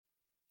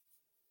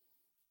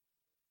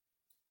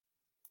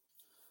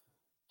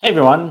Hey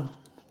everyone,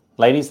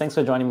 ladies, thanks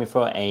for joining me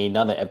for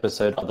another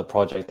episode of the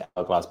Project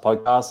Hourglass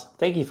podcast.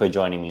 Thank you for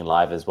joining me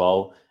live as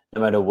well.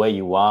 No matter where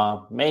you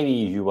are, maybe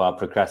you are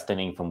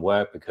procrastinating from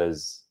work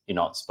because you're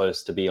not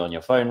supposed to be on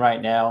your phone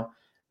right now.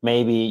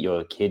 Maybe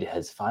your kid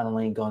has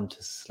finally gone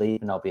to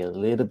sleep and I'll be a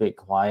little bit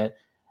quiet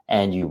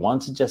and you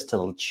want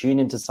to tune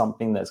into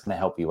something that's going to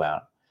help you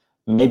out.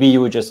 Maybe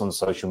you were just on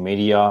social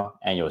media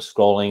and you're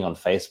scrolling on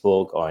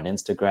Facebook or on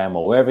Instagram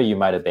or wherever you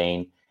might have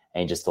been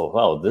and you just thought,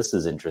 well, this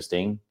is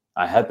interesting.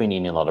 I have been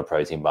eating a lot of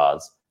protein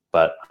bars,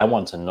 but I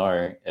want to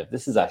know if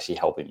this is actually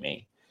helping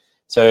me.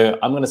 So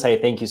I'm going to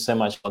say thank you so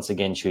much once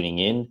again tuning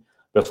in.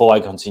 Before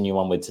I continue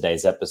on with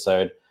today's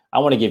episode, I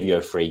want to give you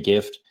a free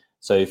gift.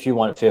 So if you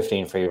want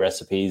 15 free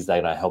recipes that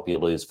are going to help you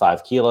lose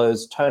 5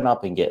 kilos, tone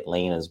up and get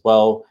lean as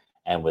well,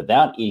 and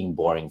without eating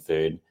boring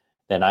food,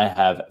 then I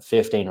have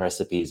 15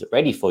 recipes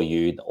ready for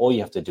you. All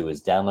you have to do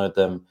is download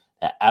them.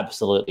 They're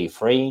absolutely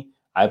free.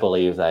 I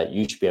believe that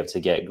you should be able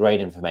to get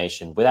great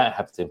information without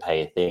having to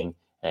pay a thing.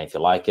 And if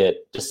you like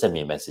it, just send me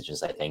a message and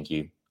say thank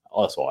you.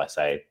 That's all I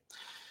say.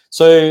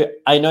 So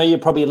I know you're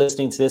probably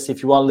listening to this.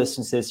 If you are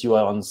listening to this, you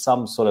are on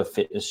some sort of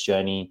fitness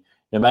journey.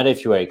 No matter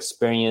if you are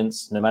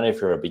experienced, no matter if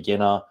you're a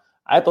beginner,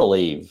 I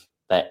believe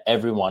that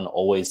everyone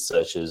always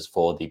searches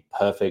for the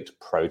perfect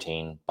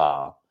protein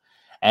bar.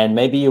 And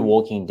maybe you're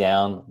walking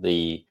down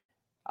the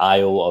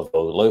aisle of a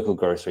local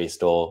grocery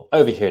store.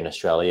 Over here in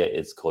Australia,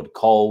 it's called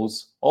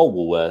Coles or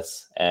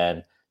Woolworths.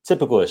 And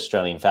typical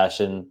Australian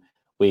fashion,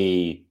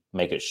 we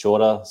make it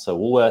shorter. So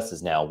Woolworths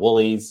is now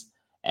Woolies,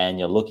 and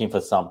you're looking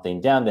for something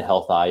down the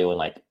health aisle and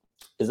like,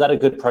 is that a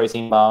good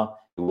protein bar?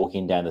 You're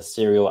walking down the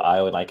cereal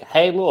aisle and like,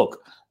 hey,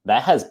 look,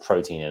 that has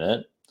protein in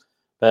it.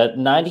 But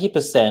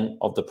 90%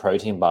 of the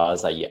protein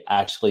bars that you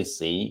actually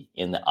see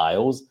in the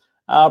aisles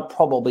are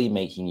probably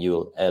making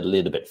you a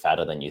little bit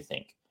fatter than you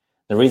think.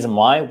 The reason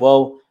why?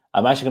 Well,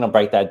 I'm actually going to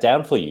break that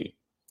down for you.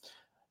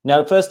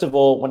 Now, first of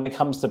all, when it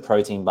comes to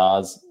protein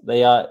bars,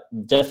 they are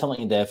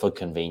definitely there for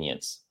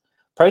convenience.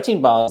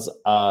 Protein bars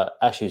are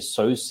actually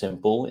so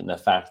simple in the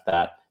fact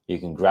that you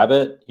can grab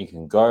it, you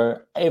can go.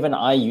 Even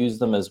I use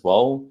them as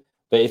well.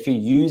 But if you're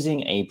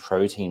using a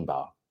protein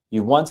bar,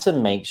 you want to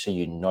make sure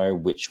you know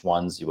which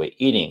ones you are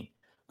eating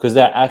because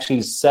there are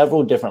actually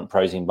several different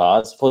protein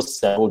bars for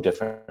several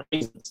different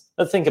reasons.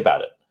 Let's think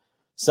about it.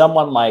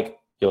 Someone like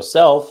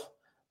yourself,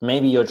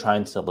 maybe you're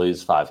trying to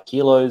lose 5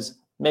 kilos,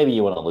 maybe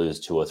you want to lose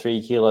 2 or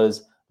 3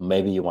 kilos,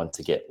 maybe you want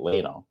to get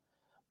leaner.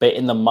 But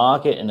in the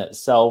market in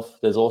itself,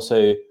 there's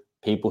also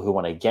people who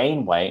want to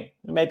gain weight,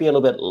 maybe a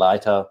little bit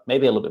lighter,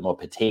 maybe a little bit more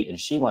petite, and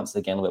she wants to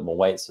gain a little bit more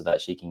weight so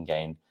that she can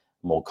gain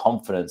more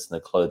confidence in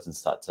the clothes and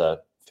start to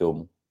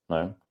feel,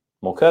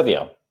 more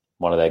curvier,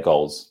 one of their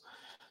goals.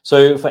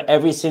 So for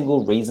every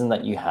single reason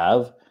that you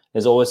have,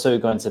 there's also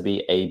going to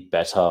be a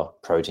better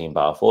protein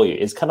bar for you.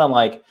 It's kind of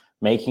like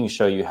making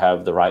sure you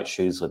have the right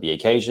shoes for the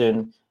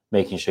occasion,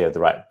 making sure you have the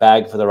right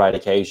bag for the right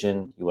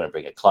occasion. You want to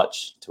bring a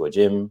clutch to a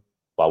gym.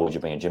 Why would you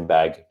bring a gym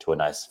bag to a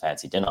nice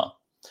fancy dinner?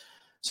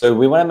 So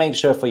we want to make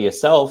sure for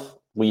yourself,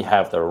 we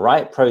have the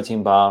right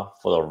protein bar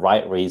for the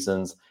right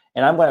reasons.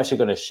 And I'm actually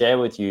going to share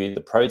with you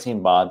the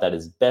protein bar that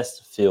is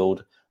best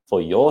filled for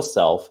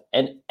yourself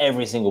and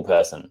every single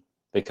person,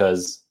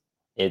 because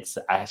it's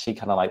actually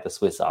kind of like the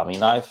Swiss Army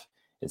knife.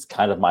 It's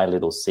kind of my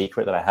little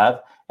secret that I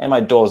have. And my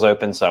door's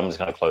open, so I'm just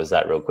going to close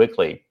that real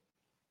quickly.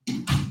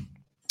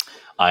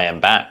 I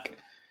am back.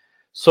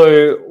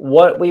 So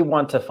what we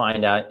want to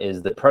find out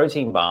is the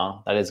protein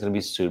bar that is going to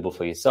be suitable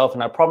for yourself.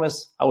 And I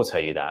promise I will tell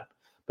you that.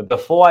 But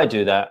before I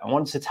do that, I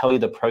want to tell you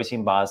the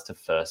protein bars to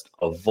first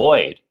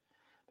avoid.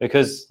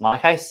 Because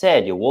like I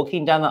said, you're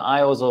walking down the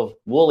aisles of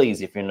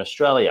Woolies if you're in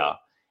Australia,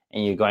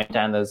 and you're going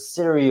down the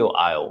cereal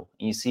aisle,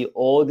 and you see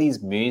all these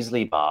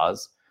muesli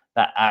bars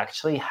that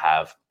actually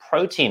have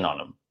protein on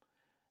them.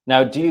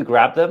 Now, do you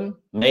grab them?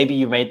 Maybe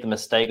you made the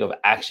mistake of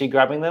actually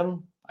grabbing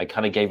them. I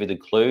kind of gave you the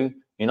clue.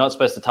 You're not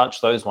supposed to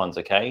touch those ones,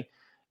 okay?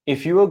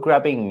 If you are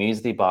grabbing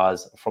muesli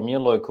bars from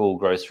your local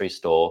grocery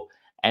store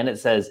and it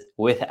says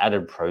with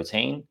added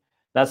protein,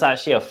 that's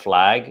actually a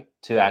flag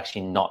to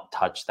actually not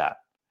touch that.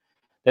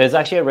 There's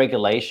actually a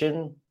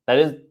regulation. That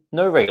is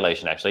no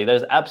regulation, actually.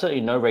 There's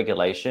absolutely no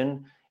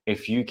regulation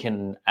if you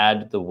can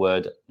add the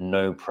word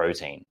no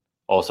protein,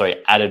 or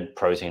sorry, added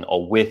protein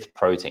or with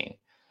protein.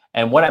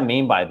 And what I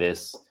mean by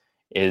this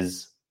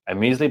is a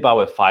muesli bar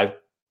with 5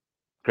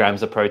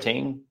 grams of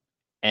protein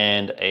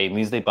and a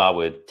muesli bar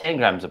with 10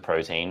 grams of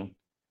protein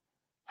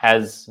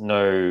has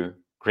no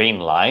green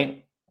light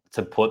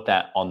to put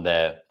that on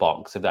their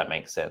box, if that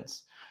makes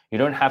sense. You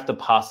don't have to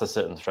pass a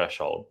certain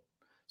threshold.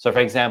 So for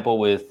example,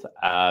 with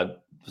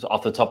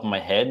off the top of my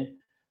head,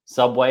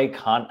 Subway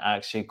can't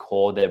actually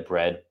call their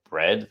bread.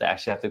 They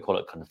actually have to call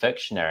it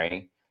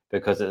confectionery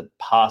because it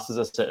passes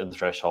a certain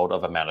threshold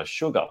of amount of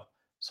sugar.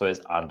 So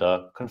it's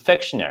under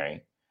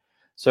confectionery.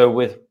 So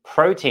with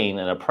protein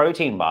and a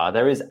protein bar,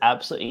 there is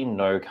absolutely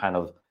no kind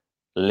of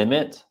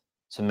limit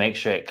to make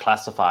sure it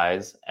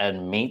classifies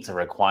and meets a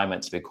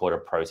requirement to be called a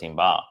protein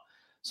bar.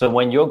 So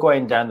when you're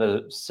going down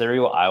the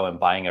cereal aisle and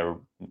buying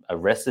a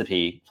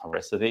recipe,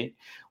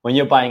 when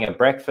you're buying a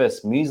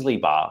breakfast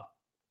muesli bar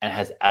and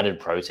has added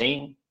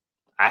protein,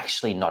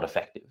 actually not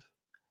effective.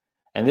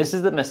 And this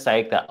is the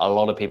mistake that a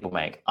lot of people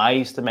make. I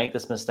used to make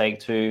this mistake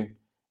too.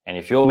 And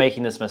if you're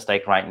making this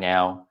mistake right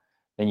now,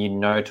 then you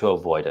know to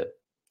avoid it.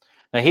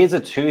 Now, here's the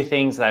two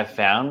things that I've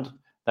found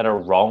that are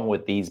wrong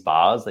with these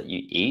bars that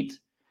you eat.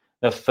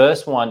 The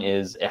first one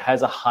is it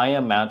has a high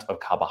amount of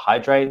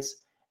carbohydrates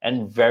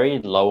and very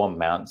low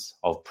amounts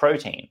of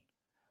protein.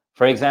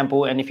 For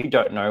example, and if you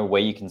don't know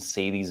where you can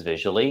see these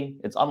visually,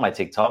 it's on my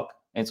TikTok.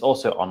 It's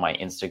also on my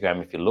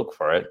Instagram if you look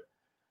for it.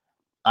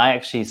 I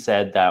actually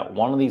said that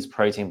one of these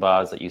protein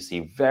bars that you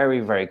see very,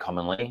 very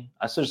commonly,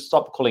 I should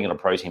stop calling it a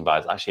protein bar,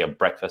 it's actually a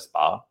breakfast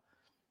bar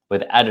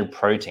with added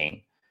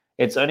protein.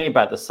 It's only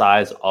about the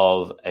size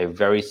of a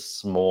very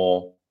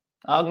small,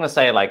 I'm going to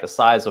say like the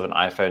size of an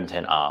iPhone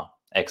XR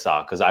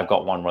XR, because I've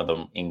got one of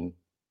them in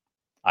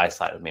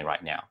eyesight of me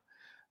right now.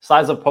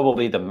 Size of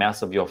probably the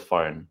mouse of your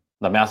phone,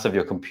 the mouse of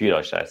your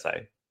computer, should I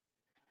say.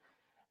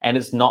 And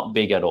it's not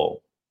big at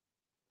all.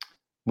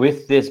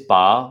 With this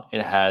bar,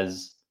 it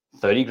has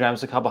 30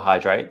 grams of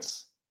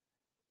carbohydrates,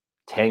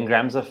 10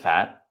 grams of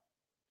fat,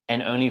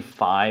 and only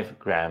 5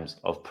 grams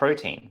of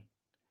protein.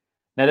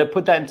 Now, to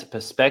put that into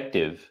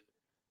perspective,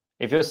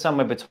 if you're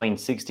somewhere between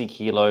 60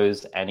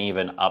 kilos and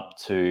even up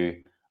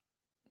to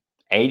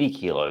 80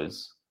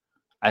 kilos,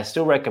 I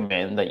still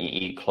recommend that you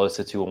eat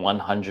closer to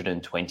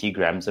 120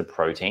 grams of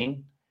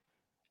protein.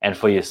 And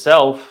for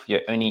yourself,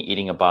 you're only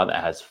eating a bar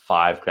that has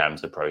 5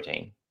 grams of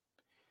protein.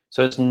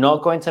 So it's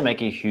not going to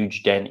make a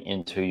huge dent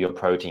into your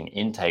protein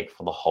intake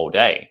for the whole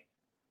day.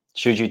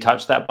 Should you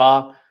touch that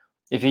bar?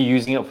 If you're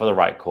using it for the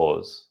right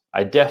cause.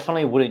 I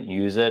definitely wouldn't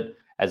use it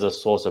as a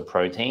source of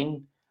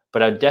protein,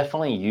 but I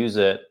definitely use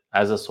it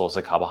as a source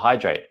of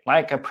carbohydrate,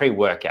 like a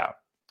pre-workout,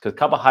 because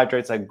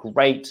carbohydrates are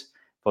great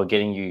for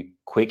getting you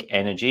quick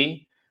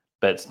energy,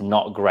 but it's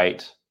not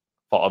great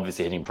for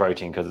obviously hitting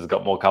protein because it's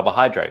got more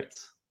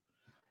carbohydrates.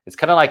 It's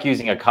kind of like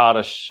using a car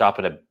to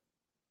sharpen a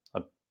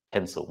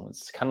pencil.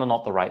 It's kind of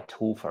not the right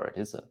tool for it,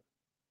 is it?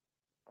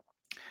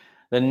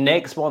 The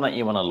next one that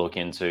you want to look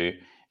into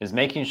is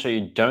making sure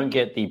you don't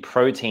get the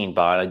protein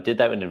bar. I did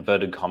that in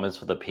inverted commas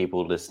for the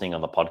people listening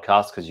on the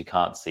podcast because you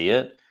can't see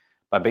it.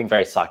 By being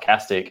very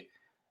sarcastic,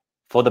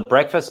 for the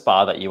breakfast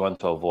bar that you want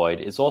to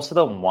avoid, it's also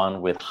the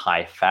one with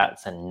high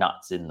fats and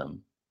nuts in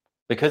them,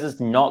 because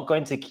it's not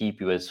going to keep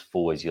you as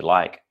full as you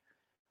like.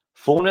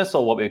 Fullness,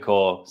 or what we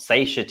call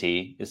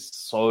satiety, is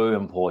so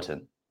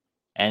important.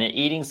 And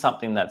eating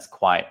something that's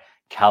quite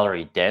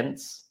calorie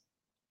dense,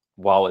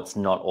 while it's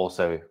not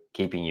also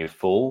keeping you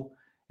full,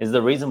 is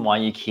the reason why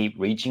you keep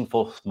reaching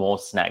for more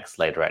snacks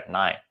later at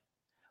night.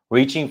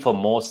 Reaching for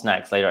more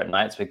snacks later at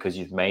night is because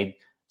you've made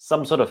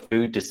some sort of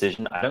food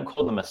decision. I don't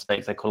call them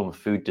mistakes, I call them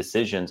food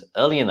decisions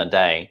early in the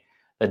day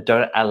that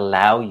don't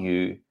allow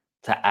you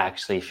to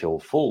actually feel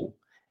full.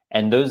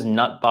 And those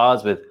nut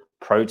bars with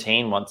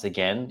protein, once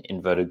again,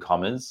 inverted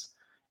commas,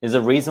 is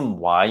the reason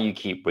why you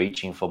keep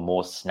reaching for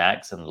more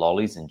snacks and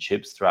lollies and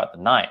chips throughout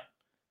the night.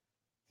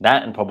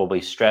 That, and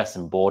probably stress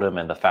and boredom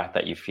and the fact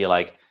that you feel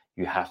like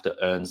you have to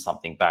earn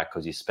something back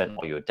because you spent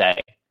all your day.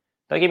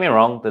 Don't get me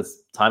wrong,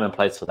 there's time and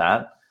place for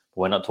that,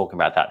 but we're not talking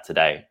about that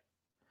today.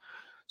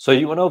 So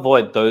you want to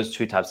avoid those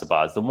two types of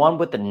bars. The one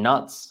with the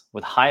nuts,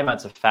 with high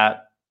amounts of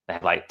fat, they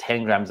have like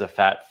 10 grams of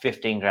fat,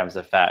 15 grams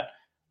of fat,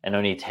 and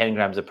only 10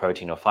 grams of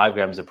protein or 5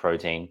 grams of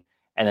protein,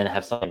 and then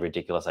have something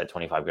ridiculous like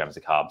 25 grams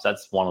of carbs.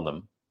 That's one of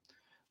them.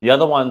 The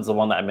other one's the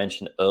one that I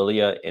mentioned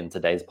earlier in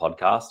today's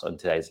podcast, on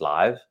today's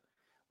live,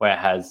 where it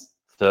has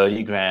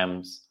 30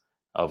 grams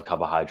of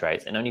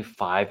carbohydrates and only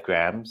 5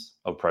 grams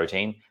of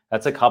protein.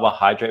 That's a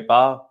carbohydrate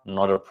bar,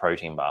 not a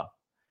protein bar.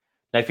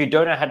 Now, if you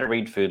don't know how to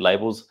read food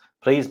labels,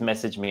 please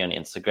message me on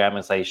Instagram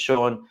and say,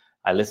 Sean,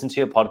 I listened to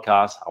your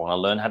podcast. I want to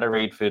learn how to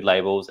read food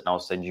labels, and I'll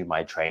send you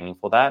my training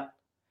for that.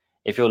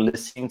 If you're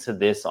listening to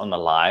this on the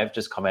live,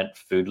 just comment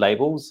food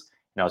labels,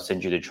 and I'll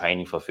send you the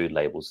training for food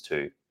labels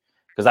too.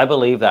 Because I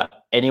believe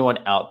that anyone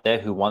out there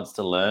who wants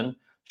to learn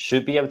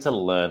should be able to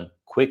learn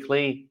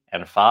quickly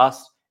and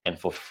fast and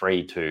for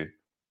free too.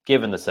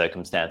 Given the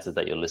circumstances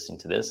that you're listening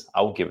to this,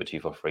 I will give it to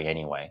you for free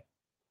anyway.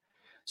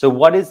 So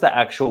what is the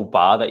actual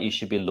bar that you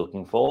should be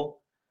looking for?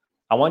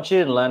 I want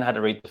you to learn how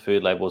to read the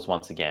food labels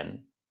once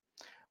again.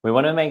 We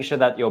want to make sure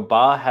that your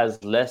bar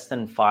has less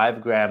than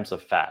 5 grams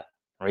of fat.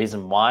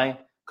 Reason why?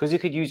 Because you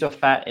could use your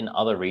fat in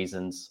other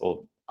reasons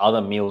or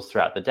other meals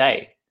throughout the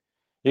day.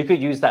 You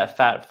could use that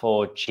fat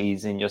for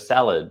cheese in your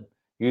salad.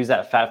 Use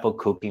that fat for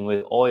cooking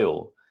with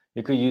oil.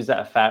 You could use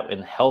that fat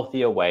in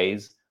healthier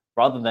ways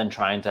rather than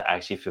trying to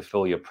actually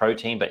fulfill your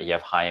protein, but you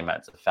have high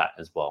amounts of fat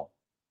as well.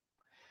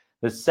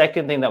 The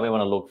second thing that we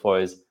want to look for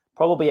is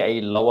probably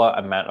a lower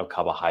amount of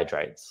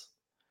carbohydrates.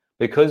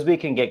 Because we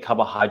can get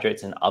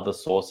carbohydrates in other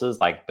sources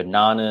like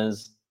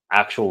bananas,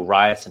 actual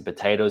rice and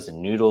potatoes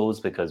and noodles,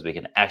 because we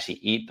can actually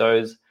eat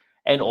those,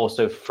 and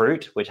also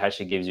fruit, which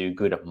actually gives you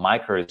good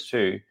micros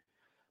too.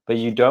 But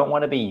you don't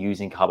want to be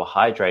using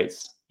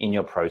carbohydrates in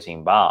your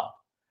protein bar,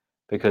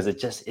 because it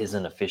just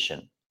isn't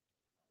efficient.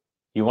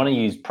 You want to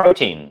use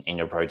protein in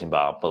your protein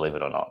bar, believe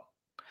it or not.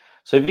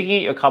 So if you can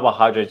get your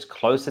carbohydrates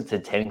closer to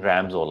 10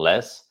 grams or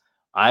less,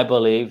 I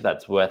believe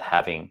that's worth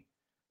having.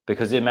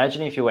 Because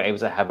imagine if you were able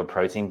to have a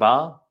protein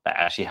bar that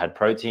actually had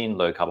protein,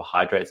 low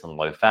carbohydrates, and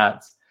low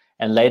fats,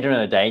 and later in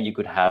the day you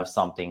could have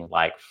something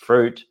like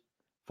fruit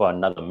for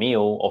another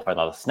meal, or for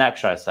another snack,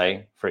 should I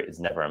say. Fruit is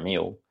never a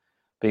meal.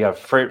 But you have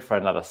fruit for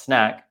another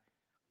snack.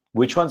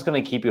 Which one's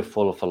going to keep you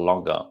fuller for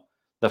longer?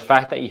 The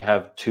fact that you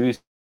have two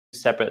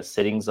separate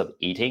sittings of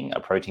eating a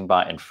protein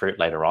bar and fruit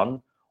later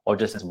on, or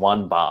just as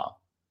one bar?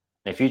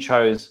 And if you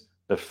chose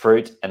the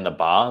fruit and the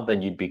bar,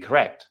 then you'd be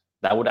correct.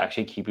 That would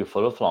actually keep you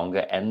fuller for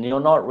longer, and you're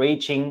not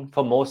reaching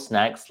for more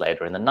snacks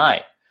later in the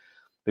night.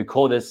 We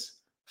call this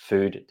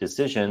food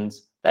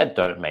decisions that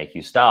don't make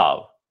you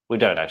starve. We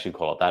don't actually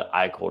call it that.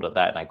 I called it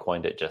that, and I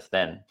coined it just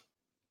then.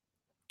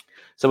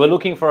 So we're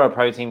looking for a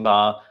protein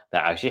bar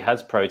that actually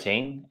has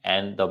protein,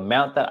 and the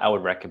amount that I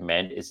would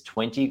recommend is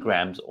 20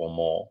 grams or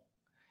more.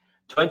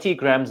 20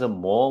 grams or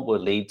more will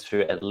lead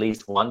to at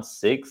least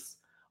 1/6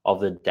 of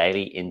the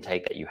daily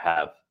intake that you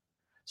have.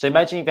 So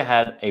imagine if you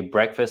had a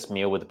breakfast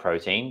meal with the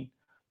protein,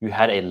 you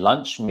had a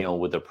lunch meal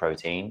with the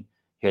protein,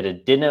 you had a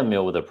dinner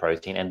meal with the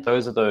protein, and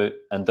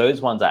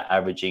those ones are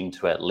averaging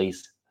to at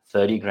least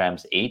 30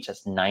 grams each.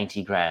 That's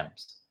 90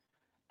 grams.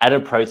 At a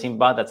protein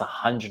bar, that's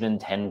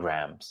 110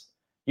 grams.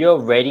 You're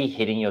already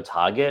hitting your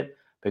target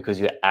because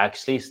you're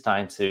actually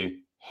starting to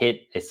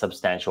hit a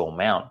substantial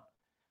amount.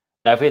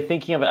 Now, if we're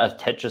thinking of it as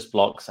Tetris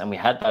blocks and we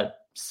had that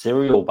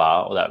cereal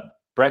bar or that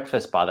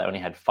breakfast bar that only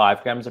had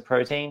 5 grams of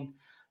protein,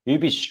 you'd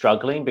be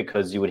struggling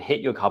because you would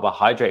hit your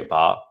carbohydrate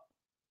bar.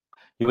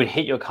 You would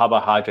hit your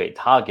carbohydrate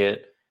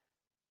target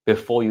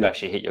before you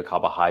actually hit your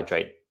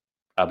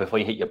before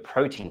you hit your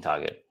protein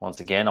target. Once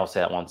again, I'll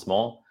say that once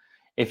more.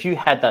 If you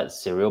had that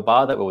cereal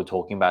bar that we were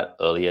talking about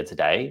earlier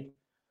today,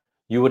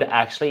 you would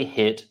actually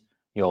hit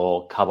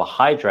your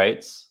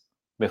carbohydrates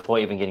before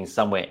even getting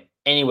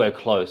anywhere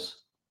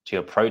close to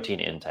your protein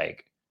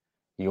intake.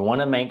 You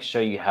want to make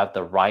sure you have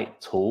the right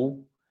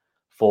tool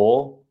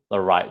for the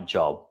right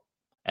job.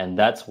 And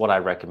that's what I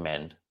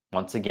recommend.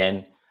 Once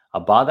again, a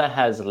bar that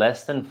has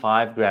less than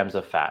 5 grams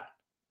of fat.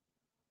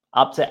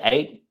 Up to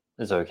 8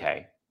 is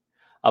okay.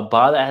 A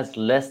bar that has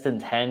less than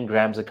 10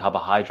 grams of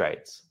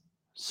carbohydrates,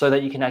 so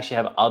that you can actually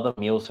have other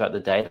meals throughout the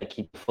day that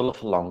keep you fuller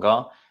for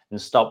longer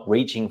and stop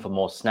reaching for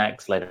more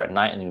snacks later at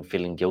night and then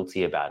feeling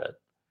guilty about it.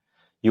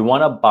 You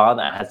want a bar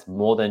that has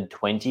more than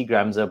 20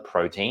 grams of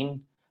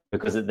protein,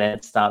 because it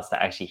then starts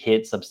to actually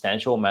hit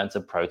substantial amounts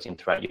of protein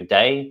throughout your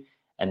day,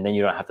 and then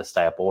you don't have to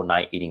stay up all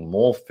night eating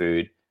more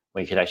food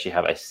when you could actually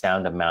have a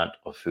sound amount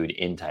of food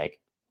intake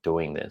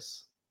doing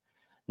this.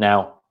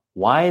 Now,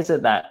 why is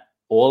it that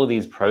all of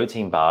these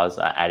protein bars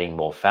are adding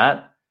more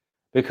fat?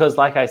 Because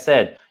like I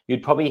said,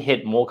 you'd probably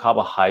hit more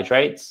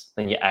carbohydrates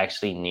than you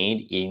actually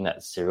need eating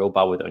that cereal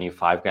bar with only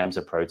 5 grams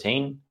of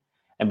protein.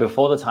 And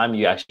before the time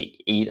you actually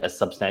eat a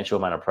substantial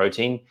amount of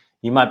protein,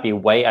 you might be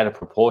way out of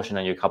proportion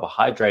on your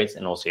carbohydrates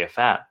and also your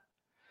fat.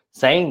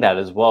 Saying that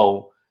as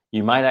well,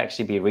 you might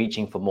actually be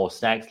reaching for more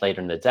snacks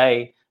later in the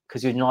day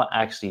because you're not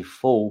actually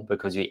full,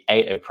 because you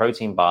ate a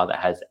protein bar that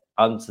has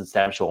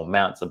unsubstantial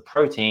amounts of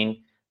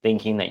protein,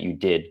 thinking that you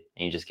did,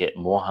 and you just get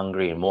more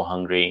hungry and more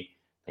hungry,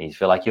 and you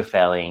feel like you're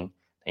failing,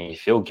 and you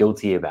feel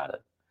guilty about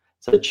it.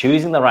 So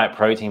choosing the right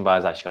protein bar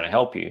is actually going to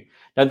help you.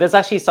 Now, there's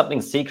actually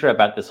something secret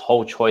about this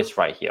whole choice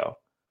right here.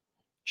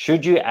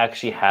 Should you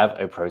actually have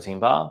a protein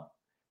bar?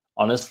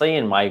 Honestly,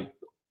 in my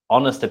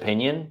honest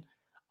opinion,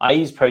 I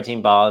use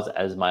protein bars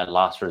as my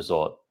last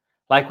resort.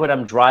 Like when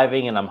I'm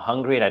driving and I'm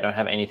hungry and I don't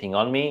have anything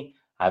on me,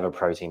 I have a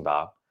protein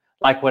bar.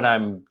 Like when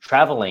I'm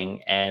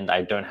traveling and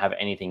I don't have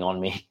anything on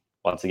me,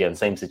 once again,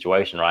 same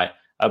situation, right?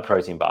 A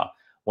protein bar.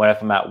 When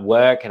if I'm at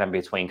work and I'm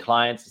between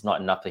clients, it's not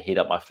enough to heat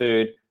up my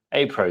food,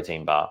 a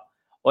protein bar.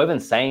 Or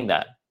even saying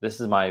that, this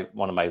is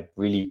one of my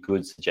really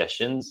good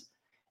suggestions,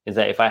 is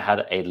that if I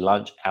had a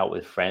lunch out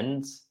with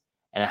friends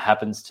and it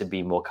happens to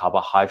be more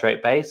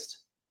carbohydrate based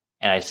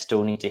and I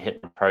still need to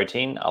hit the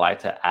protein, I like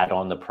to add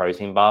on the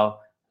protein bar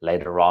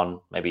later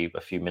on, maybe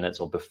a few minutes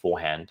or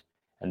beforehand.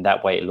 And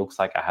that way it looks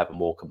like I have a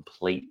more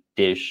complete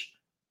dish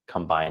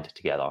combined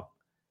together.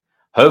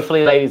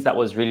 Hopefully, ladies, that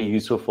was really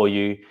useful for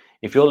you.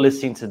 If you're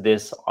listening to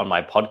this on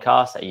my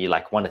podcast and you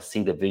want to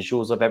see the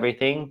visuals of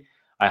everything,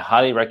 I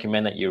highly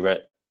recommend that you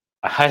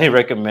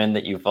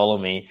follow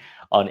me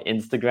on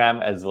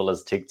Instagram as well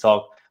as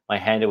TikTok. My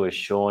handle is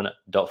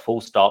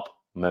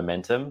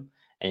Sean.fullstopmomentum,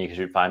 and you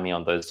should find me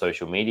on those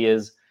social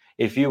medias.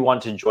 If you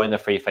want to join the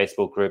free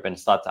Facebook group and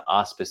start to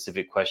ask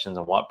specific questions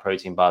on what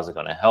protein bars are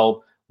going to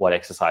help, what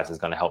exercise is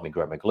going to help me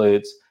grow my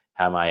glutes,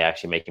 how am I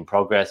actually making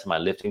progress, am I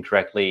lifting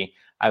correctly,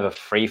 I have a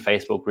free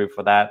Facebook group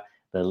for that.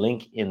 The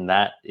link in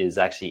that is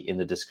actually in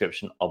the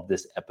description of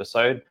this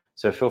episode.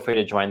 So feel free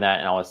to join that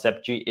and I'll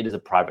accept you. It is a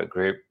private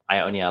group. I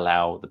only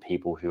allow the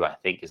people who I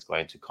think is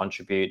going to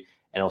contribute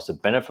and also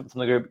benefit from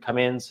the group come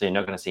in. So you're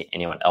not going to see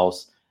anyone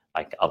else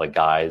like other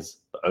guys,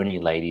 but only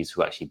ladies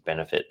who actually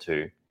benefit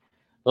too.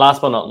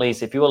 Last but not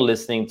least, if you are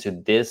listening to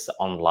this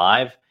on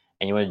live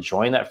and you want to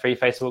join that free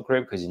Facebook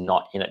group because you're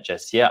not in it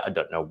just yet, I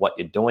don't know what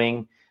you're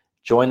doing,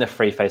 join the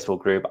free Facebook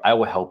group. I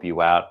will help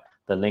you out.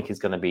 The link is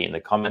going to be in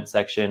the comment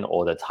section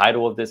or the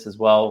title of this as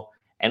well.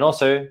 And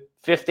also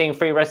 15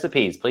 free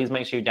recipes. Please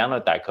make sure you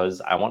download that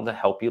because I want to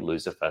help you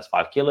lose the first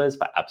 5 kilos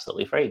for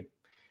absolutely free.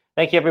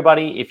 Thank you,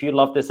 everybody. If you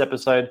love this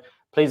episode,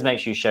 please make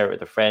sure you share it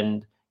with a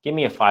friend. Give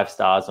me a 5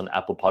 stars on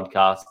Apple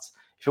Podcasts.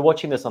 If you're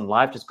watching this on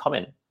live, just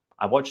comment.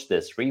 I watched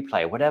this,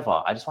 replay,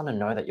 whatever. I just want to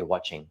know that you're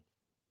watching.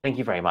 Thank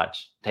you very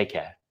much. Take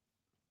care.